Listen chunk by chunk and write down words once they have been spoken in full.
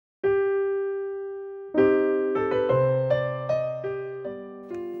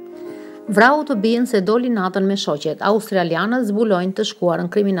Vrau të bijen se doli natën me shoqet. Australianët zbulojnë të shkuarën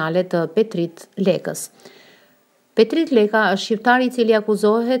kriminale të Petrit Lekës. Petrit Leka është shqiptari I cili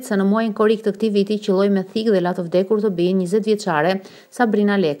akuzohet se në muajin korrik të këtij viti qelloi me thikë dhe la të vdekur të bijen 20 vjeçare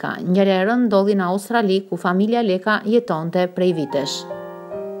Sabrina Leka. Ngjarja e rëndë ndodhi në Australi ku familja Leka jetonte prej vitesh.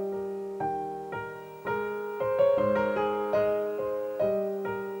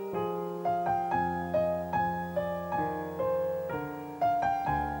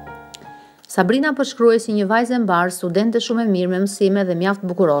 Sabrina përshkruhej si një vajzë e mbar, studente shumë e mirë me mësime dhe mjaft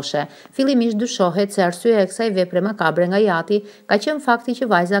bukuroshe. Fillimisht dyshohet se arsyeja e kësaj vepre makabre nga jati ka qenë fakti që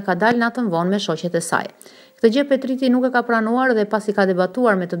vajza ka dalë natën vonë me shoqet e saj. Këtë gjë Petriti nuk e ka pranuar dhe pasi ka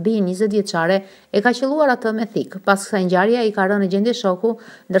debatuar me të bijen 20 vjeçare, e ka qelluar atë me thikë. Pas kësaj ngjarje ai ka rënë në gjendje shoku,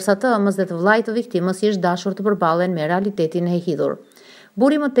 ndërsa Tëmës dhe të vllajt të viktimës I është dashur të përballen me realitetin e hidhur.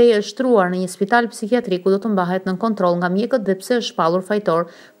 Buri mëtej është shtruar në një spital psikiatrik ku do të mbahet në kontroll nga mjekët dhe pse është shpallur fajtor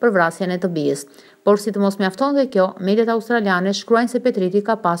për vrasjen e të bijes. Por si të mos mjaftonte kjo, mediat australiane shkruajnë se Petriti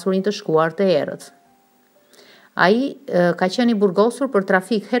ka pasur një të shkuar të erret. Ai ka qenë I burgosur për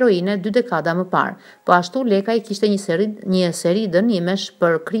trafik heroine 2 dekada më parë, po ashtu Leka I kishte një seri dënimesh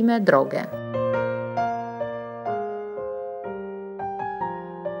për krime droge.